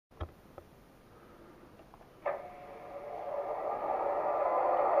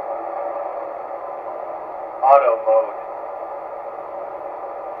auto mode.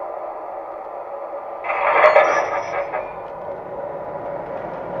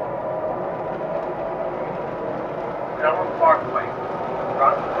 Pelham Parkway,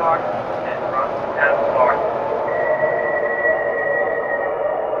 Bronx Park, and Bronx Town Park.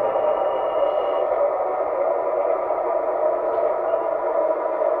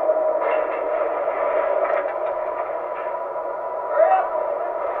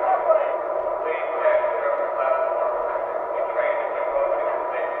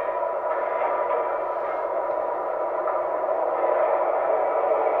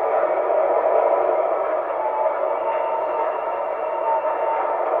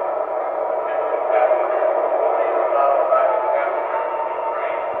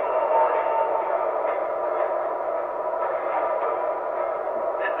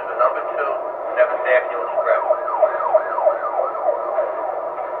 Number 2, 7th Avenue Express.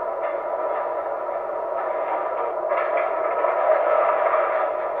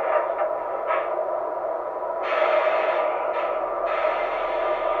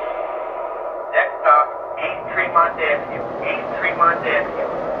 Next stop, East Tremont Avenue. East Tremont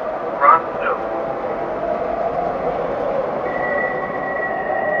Avenue, Bronx Zoo.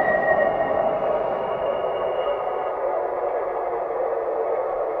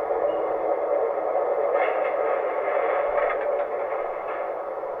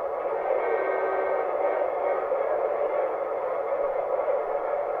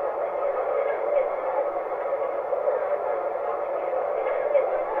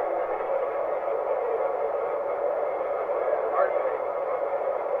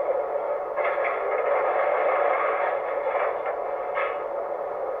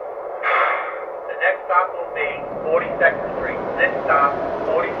 Next stop will be 42nd Street. Next stop,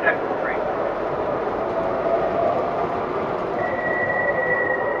 42nd Street.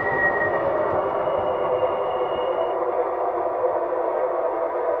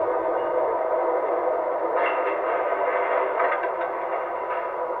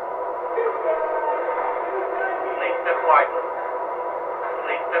 Please step widely.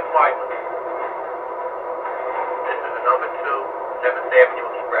 Please step widely. This is the number 2, 7th Avenue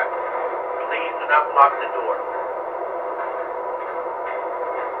Express. Please do not block the door.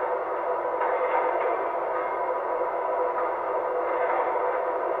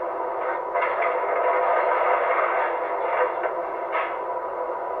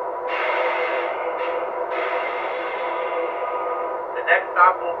 The next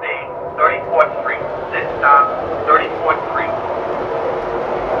stop will be 34th Street. This stop, 34th Street.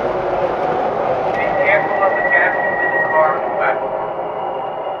 Be careful of the gas in the car in the back.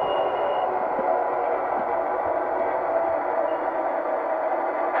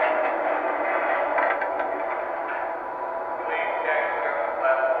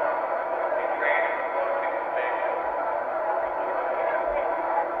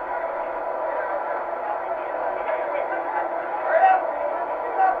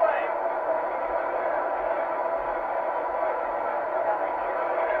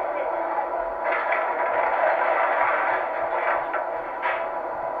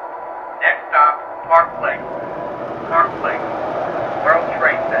 Next stop, Park Place. Park Place, World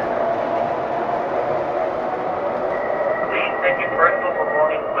Trade Center. Please take your personal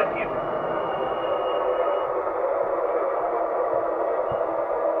belongings with you.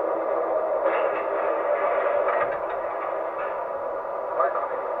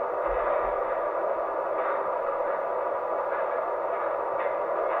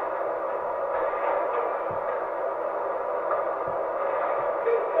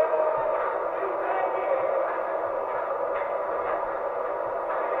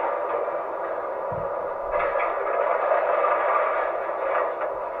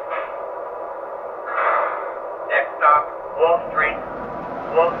 Stop, Wall Street,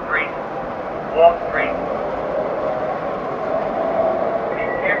 Wall Street, Wall Street. Be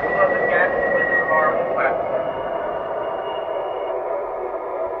careful of the gas with the car on the platform.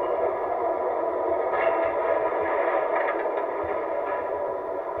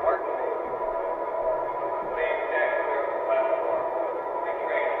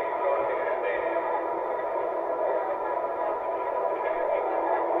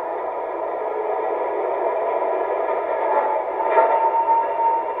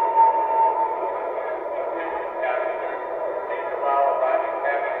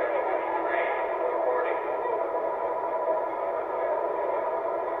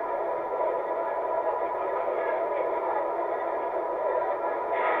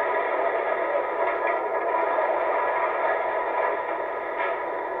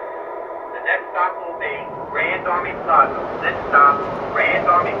 Next stop will be Grand Army Plaza. This stop, Grand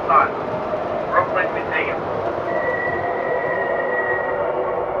Army Plaza. Brooklyn Museum.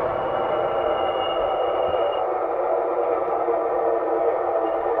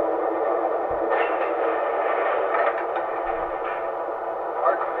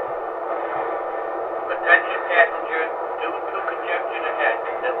 Attention passengers, due to congestion ahead,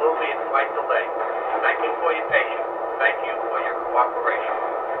 there will be a slight delay. Thank you for your patience. Thank you for your cooperation.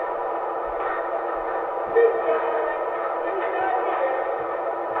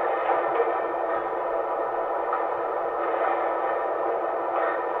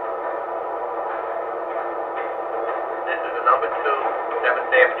 This is the number 2,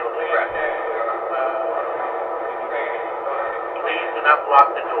 7th Avenue Express. Please do not block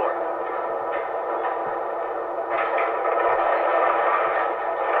the door.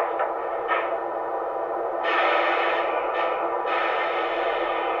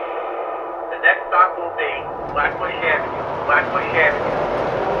 The next stop will be Flatbush Avenue. Flatbush Avenue.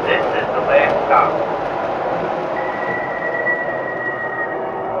 This is the last stop.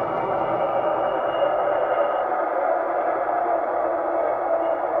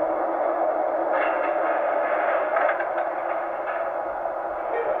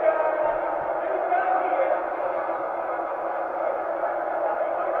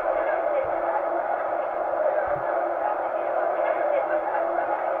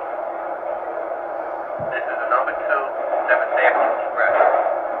 This is the number 2, 7th Avenue Express.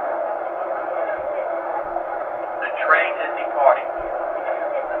 The train is departing.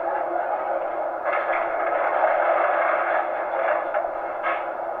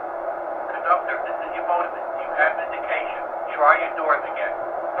 Conductor, this is your motorist. You have indication. Try your doors again.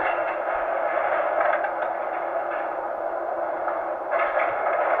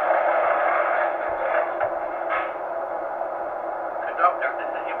 Conductor,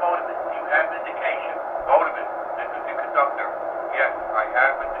 this is your motorist. You have indication. Motorist, this is the conductor. Yes, I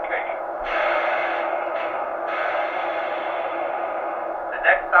have indication. The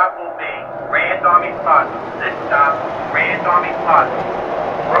next stop will be Grand Army Plaza. This stop, Grand Army Plaza,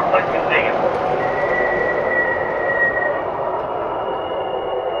 Brooklyn Museum.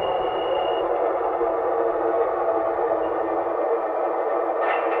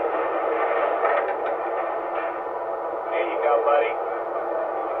 There you go, buddy.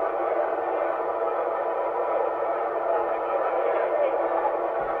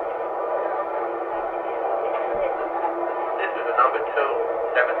 This is the number 2,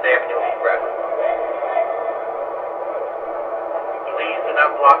 7th Avenue Express. Please do not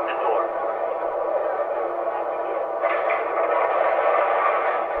block the door.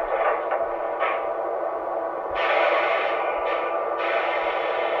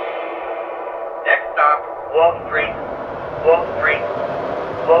 Next stop, Wall Street, Wall Street,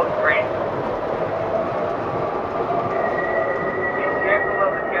 Wall Street. Be careful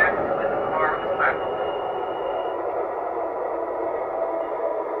of the gas in the car on the platform.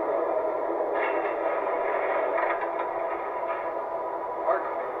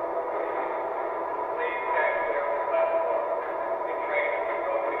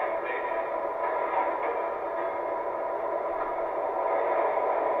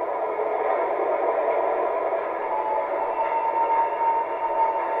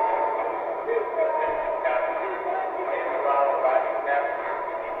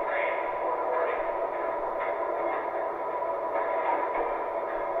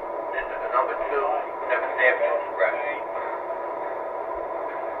 Number 2, 7th Avenue Express.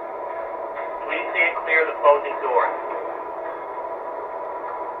 Please stand clear of the closing doors.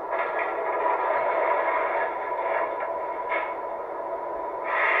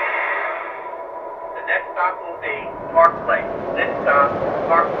 The next stop will be Park Place. This stop,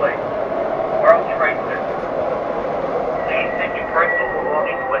 Park Place, World Trade Center. Please take your personal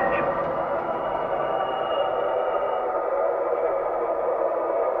belongings with you.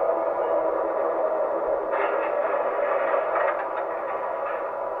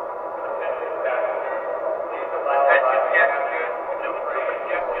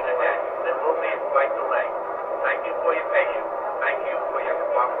 Thank you for your patience. Thank you for your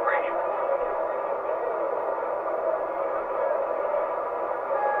cooperation.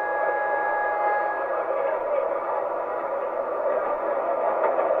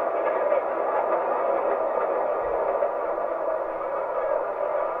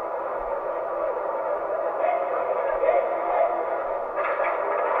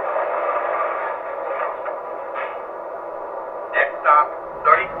 Next stop,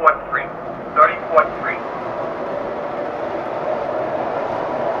 34th Street. 34th Street.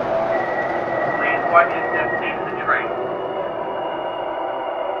 Please watch your step, leave the train.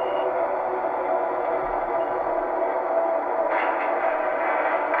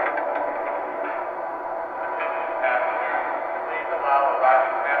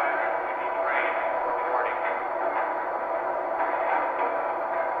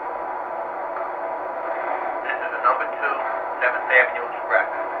 7th Avenue Express.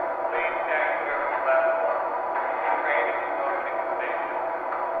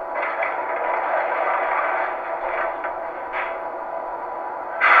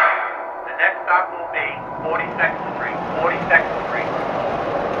 The next stop will be 42nd Street. 42nd Street.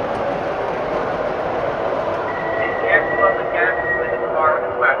 Be careful of the gas in the car in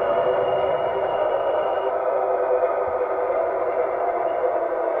the west.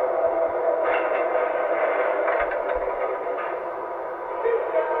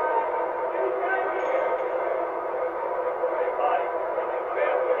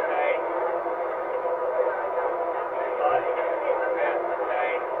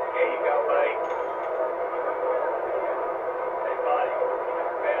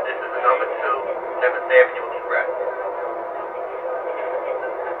 This is the number 2, 7th Avenue Express.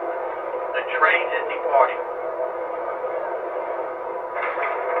 The train is departing.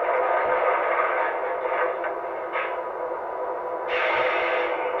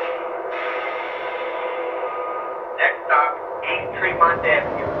 Next stop, 8 Tremont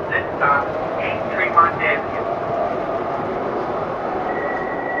Avenue. This stop, 8 Tremont Avenue.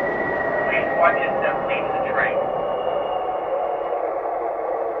 Please watch yourself leave the train.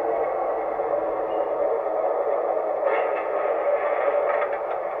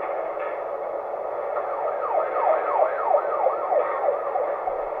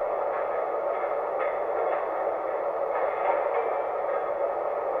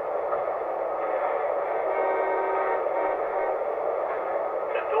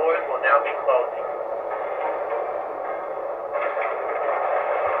 The doors will now be closing.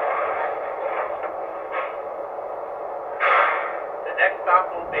 The next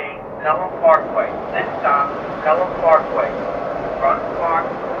stop will be Pelham Parkway. This stop, Pelham Parkway. Bronx Park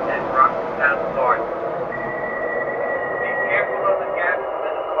and Bronx Town Garden. Be careful of the gas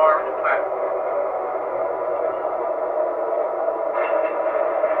in the car in the back.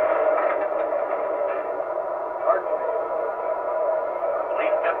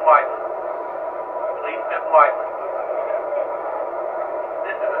 Please step lightly. Please step lightly.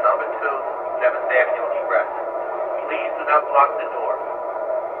 This is the number 2, 7th Avenue Express. Please do not block the door.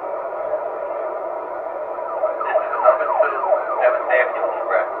 This is the number 2, 7th Avenue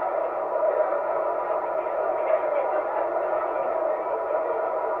Express.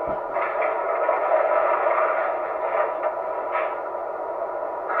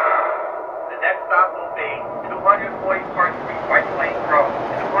 The next stop will be 241st Street, White Plains Road.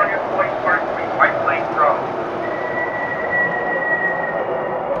 241st Street, White Plains Road.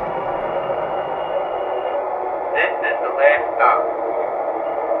 This is the last stop.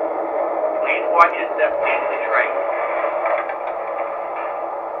 Please watch yourself leave the train.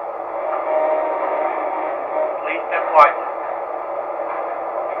 Please step lightly.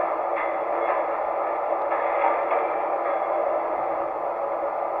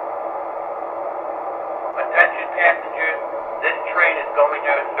 Attention passengers, this train is going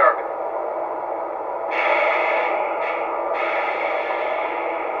out of service.